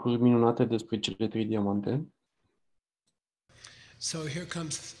lucruri minunate despre cele 3 diamante. So here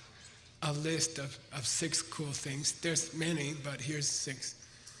comes a list of 6 cool things. There's many, but here's 6.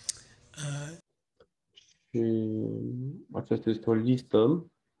 Și aceasta este o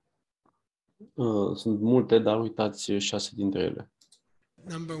listă. Sunt multe, dar uitați 6 dintre ele.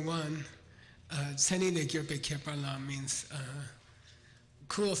 Number 1, Senile Gyurpe Kepala means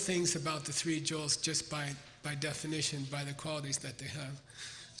cool things about the 3 jewels just by definition, by the qualities that they have.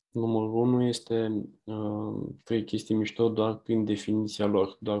 Numărul 1 este 3 chestii mișto doar prin definiția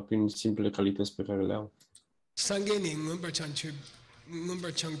lor, doar prin simplele calități pe care le au.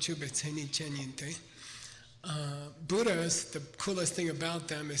 Buddhas, the coolest thing about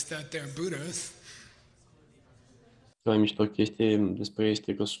them is that they're Buddhas. Cea mai mișto chestie despre ei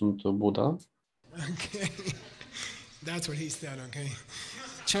este că sunt Buddha. Okay, that's what he said. Okay,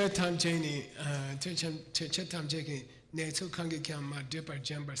 Chetam Jani, Chetam Jani.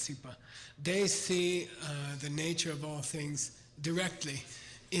 They see the nature of all things directly.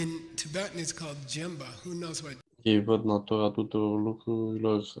 In Tibetan it's called Jemba. Who knows what? Ei văd natura tuturor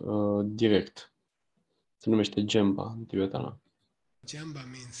lucrurilor direct. Se numește Jemba în tibetană. Jemba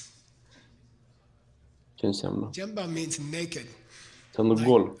means. Ce înseamnă? Jemba means naked. Înseamnă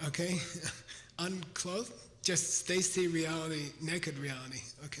gol. Okay, unclothed. Just they see reality, naked reality.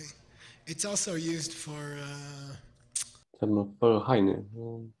 Okay, it's also used for. Înseamnă fără haine,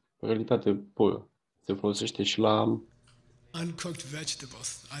 o realitate pură. Se folosește și la uncooked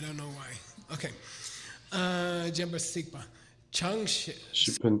vegetables. I don't know why. Okay. Jemba Sikpa.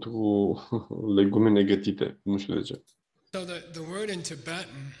 Și pentru legume negătite, nu știu de ce. So the word in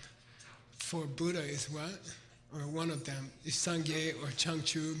Tibetan for Buddha is what? Or one of them is Sangye or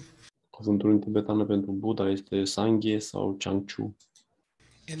Changchu. Cuvântul în tibetană pentru Buddha este Sangye sau Changchu.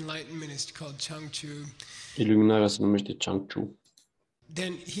 Enlightenment is called Changchu. Iluminarea se numește Changchu.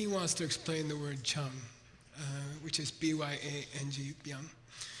 Then he wants to explain the word Chang, which is B-Y-A-N-G, Byang.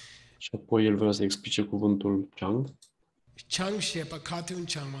 Și apoi el vrea să explice cuvântul Chang. Chang shepa katun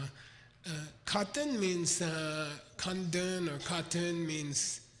changma. Katun means kandun, or katun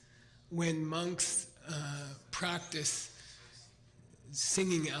means when monks practice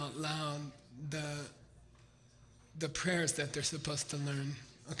singing out loud the prayers that they're supposed to learn.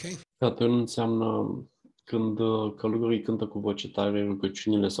 Okay? Katun înseamnă când călugării cântă cu voce tare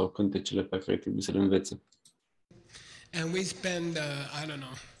rugăciunile sau cântecele pe care trebuie să le învețe. And we spend, I don't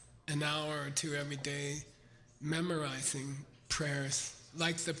know, an hour or 2 every day memorizing prayers,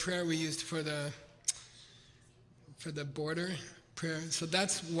 like the prayer we used for the border prayer. So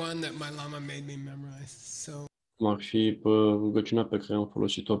that's one that my Lama made me memorize. So. Cum ar fi rugăciunea pe care am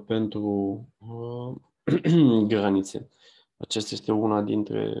folosit-o pentru granițe. Aceasta este una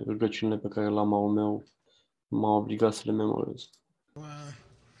dintre rugăciunile pe care Lama-ul meu m-a obligat să le memorez.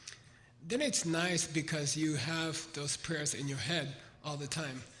 Then it's nice because you have those prayers in your head all the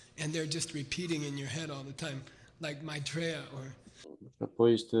time, and they're just repeating in your head all the time, like Maitreya or.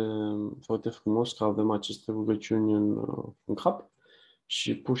 Apoi este foarte frumos că avem aceste rugăciuni în cap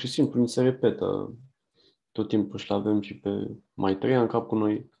și pur și simplu ni se repetă tot timpul și le-avem și pe Maitreya în cap cu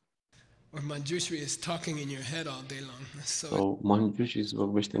noi. Or Manjushri is talking in your head all day long. So sau Manjushri se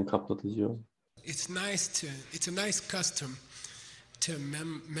vorbește în cap toată ziua. It's a nice custom to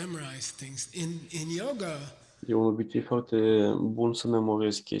memorize things. In yoga, e un obicei foarte bun să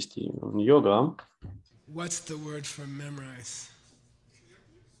memorezi chestii. În yoga, what's the word for memorize?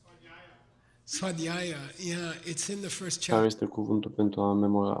 Svadhyaya. Yeah, it's in the first chapter. Care este cuvântul pentru a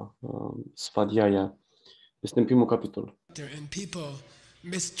memora? Svadhyaya. Este în primul capitol. And people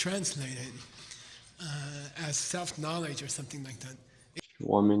mistranslate it. as self-knowledge or something like that.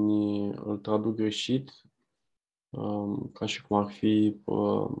 Oamenii îl traduc greșit, ca și cum ar fi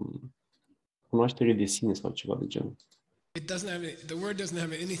cunoaștere de sine sau ceva de genul. The word doesn't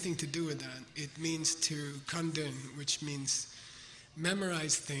have anything to do with that. It means to kandun, which means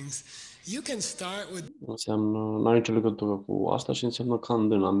memorize things. You can start with... N-are nicio legătură cu asta și înseamnă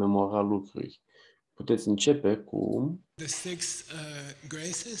kandun, a memora lucruri. Puteți începe cu... The 6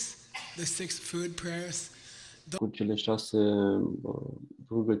 graces, the 6 food prayers. Cu cele 6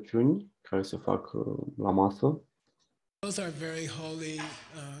 rugăciuni care se fac la masă. Those are very holy,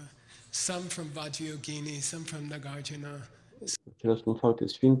 some from Vajrayogini, some from Nagarjuna. Cele sunt foarte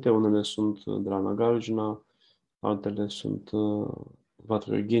sfinte, unele sunt de la Nagarjuna, altele sunt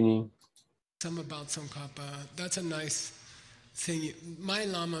Vajrayogini. Some about Tsongkhapa. That's a nice thing.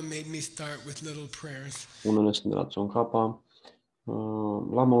 My Lama made me start with little prayers. Unele sunt de la Tsongkhapa.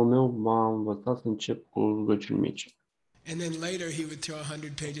 Lama-ul meu m-a învățat să încep cu rugăciuni mici. And then later he would throw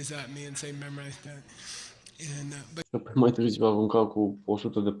 100 pages at me and say, memorize that. And, but mai târziu arunca cu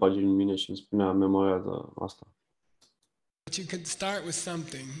 100 de pagini în mine și îmi spunea, memorează asta. But you can start with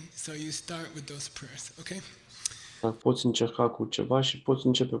something, so you start with those prayers, okay? Dar poți încerca cu ceva și poți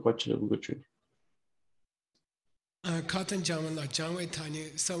începe cu acele rugăciuni.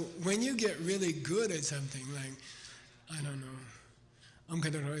 So when you get really good at something, like, I don't know,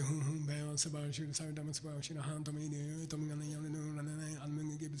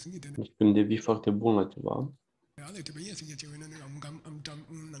 deci când devii foarte bun la ceva,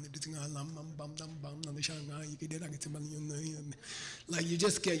 like you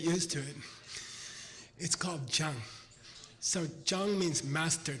just get used to it. It's called jhang. So jhang means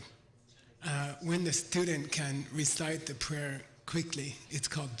mastered. When the student can recite the prayer quickly, it's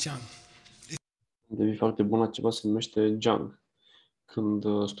called jhang. Devii foarte bun la ceva se numește jhang. Când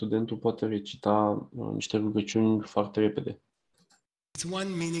studentul poate recita niște rugăciuni foarte repede. It's one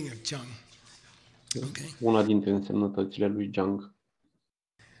meaning of jhang. Okay. Una dintre însemnătățile lui jhang.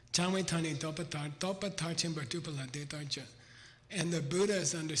 And the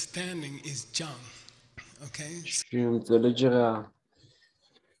Buddha's understanding is jhang. Okay? Și înțelegerea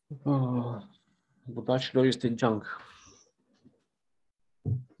budașilor este jhang.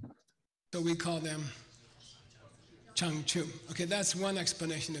 So we call them Changchu. Okay, that's one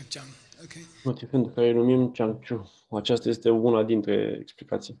explanation of jhang. Okay. Motiv pentru care îi numim Changchu. Aceasta este una dintre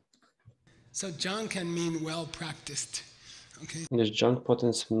explicații. So jhang can mean well practiced. Okay. Deci jhang poate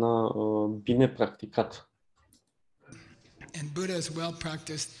însemna bine practicat. And Buddha is well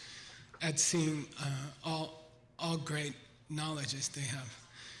practiced at seeing all great knowledges they have.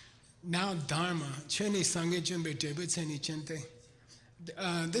 Now Dharma, cheni sangye jumbe debu tseni chente.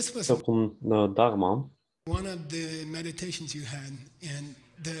 This was Dharma. One of the meditations you had, and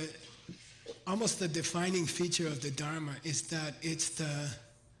almost the defining feature of the Dharma is that it's the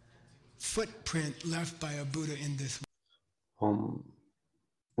footprint left by a Buddha in this world.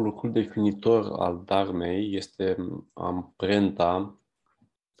 Lucrul definitor al Dharmei este amprenta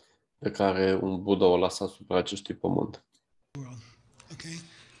pe care un Buddha o lasă asupra acestui pământ. Okay?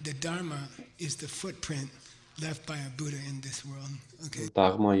 The Dharma is the footprint left by a Buddha in this world. Okay?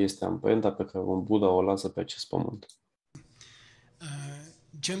 Dharma este amprenta pe care un Buddha o lasă pe acest pământ.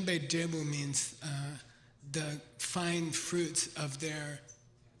 Jumbe Debu means the fine fruits of their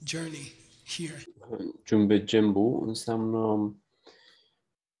journey here. Jumbe Jembu înseamnă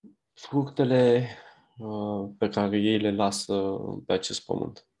fructele pe care ei le lasă pe acest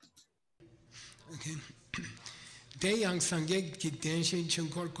pământ. Okay. Deyang Sangye Gidenshin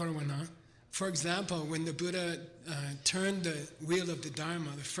Chunkor Korwana. For example, when the Buddha turned the wheel of the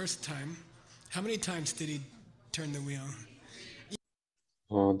Dharma the first time, how many times did he turn the wheel?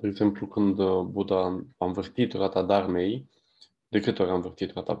 De exemplu, când Buddha a învârtit roata Dharmei, de câte ori a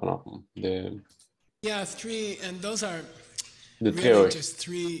învârtit roata până acum? Yeah, 3, and those are really just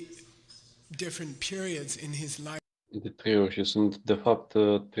 3 different periods in his life. De 3 ori și sunt, de fapt,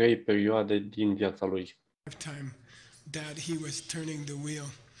 3 perioade din viața lui. Time that he was turning the wheel.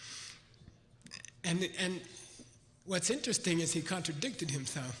 And what's interesting is he contradicted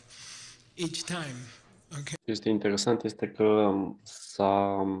himself each time. Okay. Este interesant este că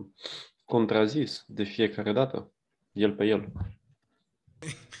s-a contrazis de fiecare dată, el pe el.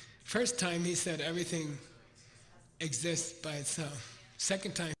 First time he said everything exists by itself.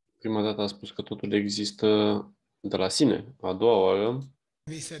 Second time. Prima dată a spus că totul există de la sine. A doua oară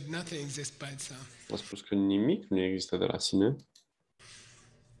he said nothing exists by itself. A spus că nimic nu există de la sine.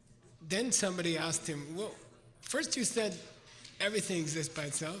 Then somebody asked him, well, first you said everything exists by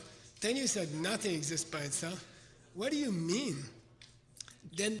itself, then you said nothing exists by itself. What do you mean?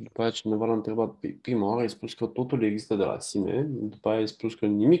 Then După aceea cineva l-a întrebat, prima oară ai spus că totul există de la sine, după aia ai spus că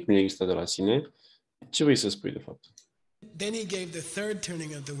nimic nu există de la sine. Ce vrei să spui de fapt? Then he gave the third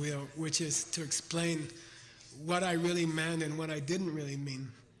turning of the wheel, which is to explain what I really meant and what I didn't really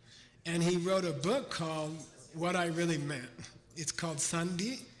mean. And he wrote a book called What I Really Meant. It's called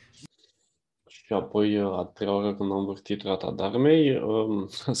Sandhi. Și apoi, a treia oară când am învârtit roata Dharmei,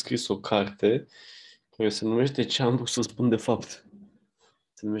 a scris o carte care se numește Ce am vrut să spun de fapt.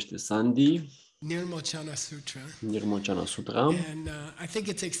 Se numește Sandhi, Nirmochana Sutra. Nirmochana Sutra. And I think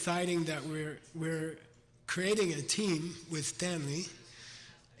it's exciting that we're creating a team with Stanley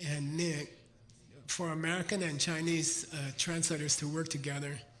and Nick for American and Chinese translators to work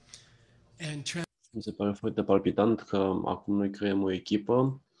together and Mi se pare foarte palpitant că acum noi creăm o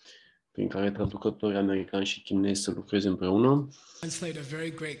echipă prin care traducători americani și chinezi să lucreze împreună translate a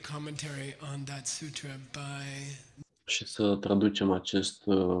very great commentary on that sutra by și să traducem acest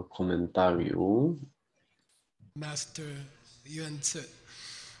comentariu Master Yuan Tzu,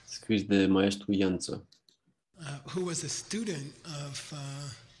 scris de maestru Yanță, who was a student of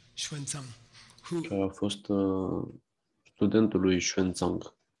Xuanzang, care a fost studentul lui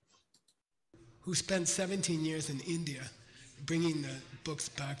Xuanzang, who spent 17 years in India bringing the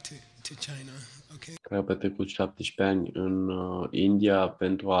books back to China. Okay. care a petrecut 17 ani în India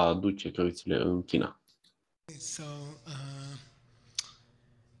pentru a aduce cărțile în China. So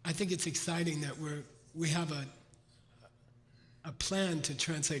I think it's exciting that we have a plan to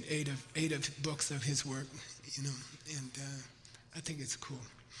translate eight of books of his work, you know, and I think it's cool.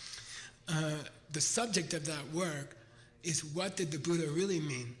 The subject of that work is what did the Buddha really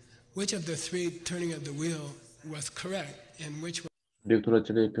mean? Which of the three turning of the wheel was correct, and which Subiectul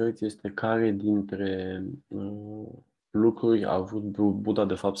acelei cărți este care dintre lucruri a vrut Buddha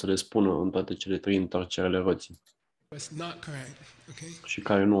de fapt să le spună în toate cele trei întorceri ale roții was not correct. Okay. și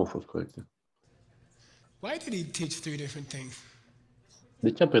care nu au fost corecte. Why did he teach three different things?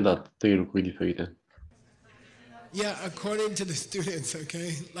 De ce a predat trei lucruri diferite? Yeah, according to the students, okay?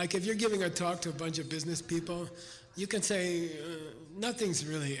 Like if you're giving a talk to a bunch of business people, you can say nothing's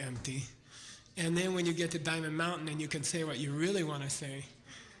really empty. And then when you get to Diamond Mountain and you can say what you really want to say,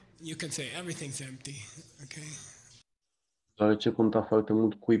 you can say everything's empty, okay? Deoarece conta foarte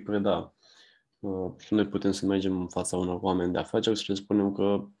mult cui preda. Și noi putem să mergem în fața unor oameni de afaceri și le spunem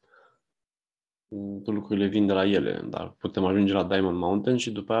că lucrurile vin de la ele, dar putem ajunge la Diamond Mountain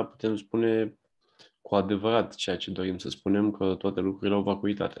și după aia putem spune cu adevărat ceea ce dorim să spunem, că toate lucrurile au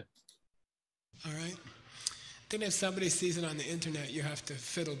vacuitate. All right? Then if somebody sees it on the internet, you have to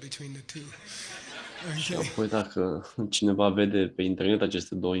fiddle between the two. Și Okay. apoi dacă cineva vede pe internet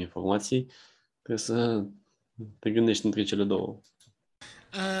aceste două informații, trebuie să te gândești între cele două.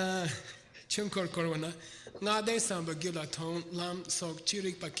 Chunkor korwana ngade samba gila ton lam sok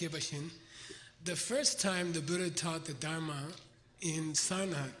chirik pakebashin. The first time the Buddha taught the Dharma in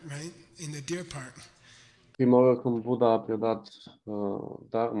Sarnath, right, in the Deer Park. Prima oară când Buddha a predat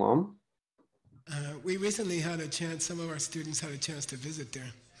Dharma, we recently had a chance, some of our students had a chance to visit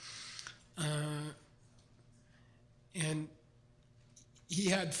there. And he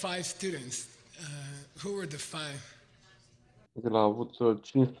had 5 students. Who were the 5? el a avut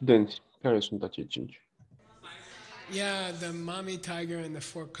 5 studenți. Care sunt acei 5? Yeah, the mommy tiger and the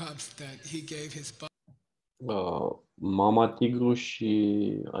 4 cubs that he gave his Mama tigru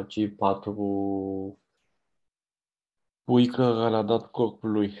și acei 4 pui care le-a dat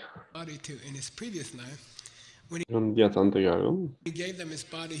corpul lui body to in his previous life. în viața anterioară. He gave them his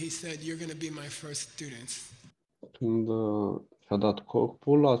body, he said, "You're going to be my first students." Când și-a dat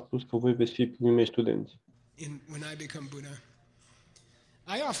corpul, a spus că voi veți fi primii mei studenți. When I become Buddha.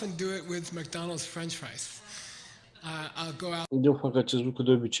 I often do it with McDonald's French fries. I'll go Eu fac acest lucru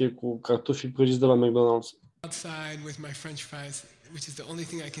de obicei cu cartofi prăjiți de la McDonald's. outside with my French fries, which is the only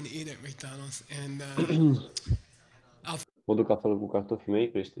thing I can eat at McDonald's, and Mă duc afară cu cartofii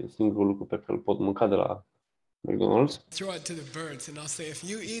mei, că este singurul lucru pe care îl pot mânca de la McDonald's. throw it to the birds, and I'll say, "If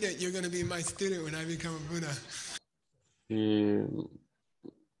you eat it, you're going to be my student when I become a Buddha." Și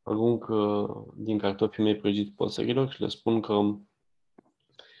arunc din cartofii mei prăjiți păsărilor și le spun că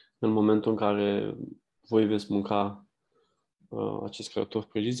în momentul în care voi veți mânca acești cartofi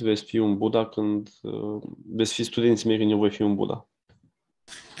prăjiți, veți fi un Buddha când veți fi studenții mei când eu voi fi un Buddha.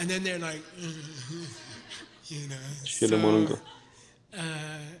 And then they're like, you know. Și ele mănâncă.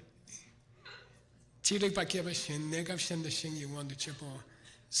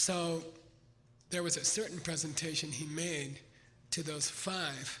 So there was a certain presentation he made to those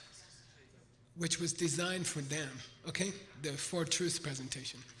 5, which was designed for them, okay? The 4 Truths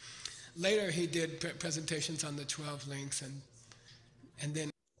presentation. Later he did presentations on the 12 links And then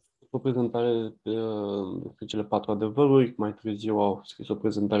O prezentare despre cele 4 adevăruri, mai târziu au scris o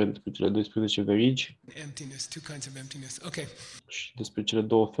prezentare despre cele 12 verigi emptiness, 2 kinds of emptiness. Okay. și despre cele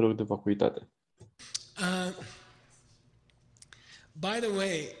 2 feluri de vacuitate. By the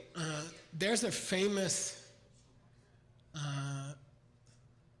way, there's a famous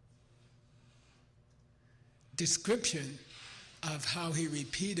description of how he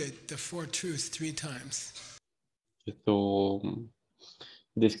repeated the 4 truths 3 times. Este o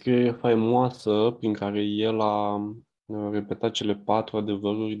descriere faimoasă prin care el a repetat cele 4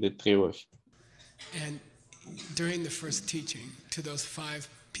 adevăruri de 3 ori. And during the first teaching to those 5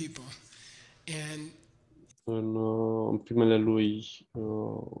 people. And În primele lui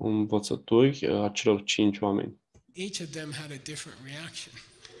învățături a celor 5 oameni. each of them had a different reaction.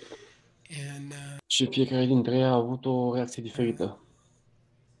 And Și fiecare dintre ei a avut o reacție diferită.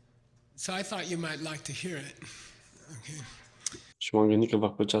 so I thought you might like to hear it. Okay. Și m-am gândit că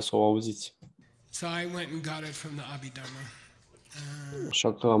v-ar plăcea să o auziți. So I went and got it from the Abhidharma.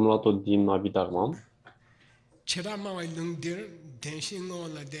 Așa că am luat-o din Abhidharma.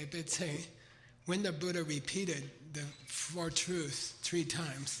 When the Buddha repeated the 4 truths 3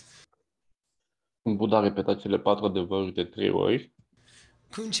 times, Buddha a repetat cele 4 adevăruri de 3 ori.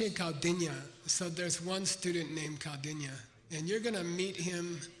 Kunche Kaudinya, so there's one student named Kaudinya, and you're going to meet him.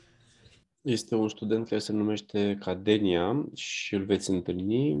 Este un student care se numește Kadenia și îl veți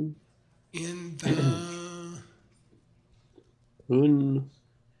întâlni in the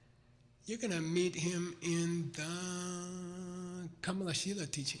you're going to meet him in the Kamalashila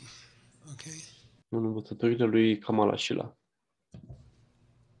teaching. Okay. În învățăturile lui Kamalashila.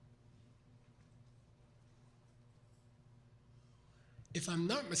 If I'm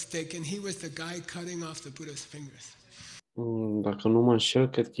not mistaken, he was the guy cutting off the Buddha's fingers. Dacă nu mă înșel,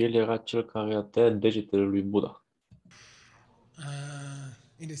 cred că el era cel care a tăiat degetele lui Buddha.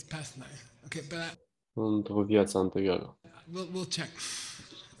 In his past life. Okay, but Într-o viață anterioară. we'll check.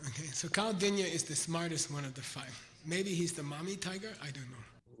 Okay, so Kaudinya is the smartest one of the 5. Maybe he's the mommy tiger, I don't know.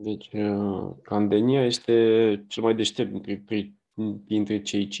 Deci, Kadenia este cel mai deștept dintre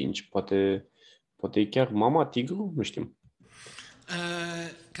cei 5. Poate e chiar mama tigru? Nu știm.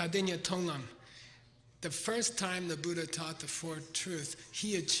 Kaudinya Tonglam. The first time the Buddha taught the 4 truths,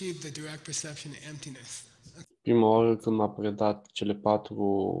 he achieved the direct perception of emptiness. Prima oară când a predat cele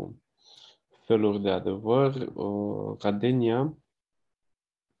 4 feluri de adevăr, Kadenia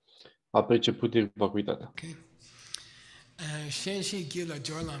a perceput direct vacuitatea. Okay. Shenshi Gila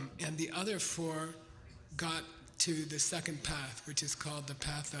Jorlam and the other 4 got to the second path, which is called the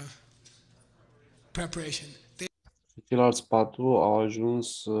path of preparation. Ceilalți 4 au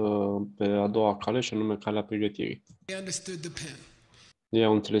ajuns pe a doua cale, și anume calea pregătirii. They understood the pen. Ei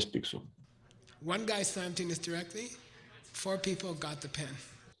au înțeles pixul. One guy saw emptiness directly, 4 people got the pen.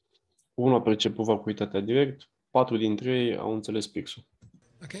 Unul a perceput vacuitatea direct, 4 dintre ei au înțeles pixul.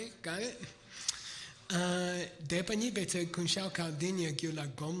 Okay, got it? Depani bete kunshao Kaudinya gyula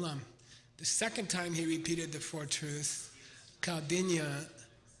gomlam. The second time he repeated the 4 truths, Kaudinya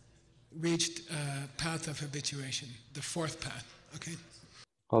reached a path of habituation, the 4th path. Okay.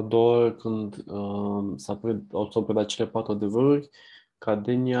 A doua oară când s-au predat cele 4 adevăruri,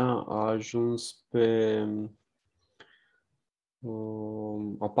 Kadenia a ajuns pe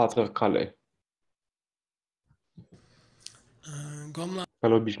a 4-a cale.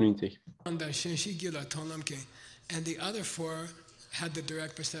 Calea obișnuinței. And the other 4 had the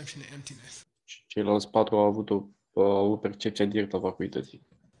direct perception of emptiness. Ceilalți 4 au avut percepția directă a vacuității.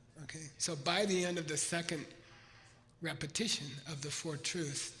 Okay. So by the end of the second repetition of the 4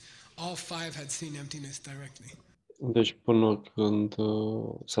 truths, all 5 had seen emptiness directly. Deci până când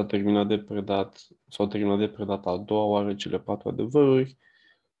s-au terminat de predat a doua oară cele 4 adevăruri,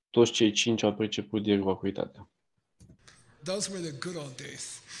 toți cei 5 au perceput direct vacuitatea. Those were the good old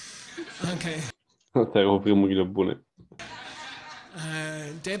days. Okay. Astea erau vremurile bune.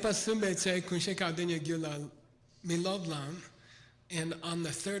 Depa Sumbetse Kunshe Kaudinya Gyula Miloblam, and on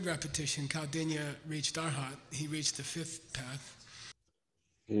the 3rd repetition, Kaudinya reached Arhat. He reached the 5th path.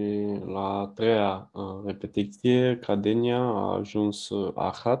 Și la a 3-a repetiție, Kadenia a ajuns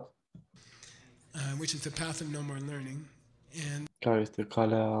Arhat, which is the path of no more learning. And care este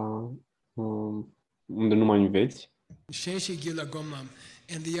calea unde nu mai înveți. Sheshi Gila Gomlam,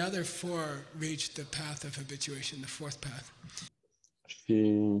 and the other 4 reached the path of habituation, the 4th path.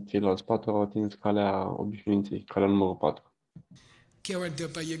 Și ceilalți 4 au atins calea obișnuinței, calea numărul 4.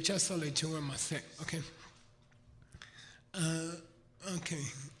 Okay. Okay.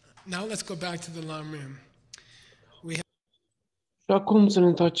 Now let's go back to the Lam Rim. Și acum să ne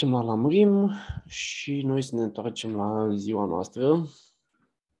întoarcem la Lam Rim și noi să ne întoarcem la ziua noastră.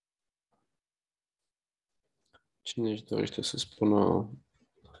 Cine își dorește să spună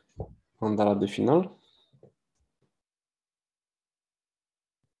mandala de final?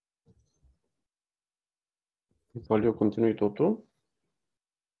 Eu continui totul.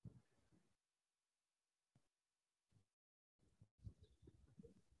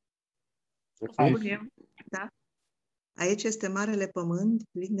 Spun eu, da. Aici este marele pământ,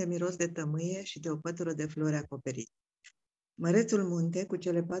 plin de miros de tămâie și de o pătură de flori acoperit. Mărețul munte cu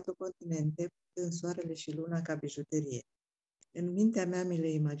cele 4 continente, purtând soarele și luna ca bijuterie. În mintea mea mi le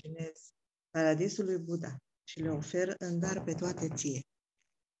imaginez paradisul lui Buddha și le ofer în dar pe toate ție.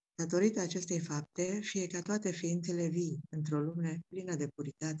 Datorită acestei fapte, fie ca toate ființele vii într-o lume plină de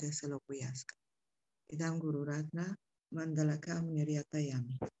puritate să locuiască. Idam Guru Ratna, Mandalakam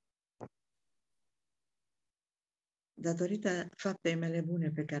Niriatayami. Datorită faptei mele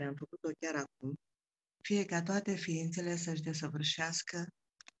bune pe care am făcut-o chiar acum, fie ca toate ființele să-și desăvârșească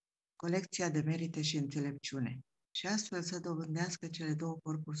colecția de merite și înțelepciune și astfel să dobândească cele 2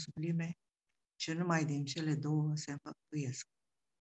 corpuri sublime și numai din cele 2 se înfăptuiesc.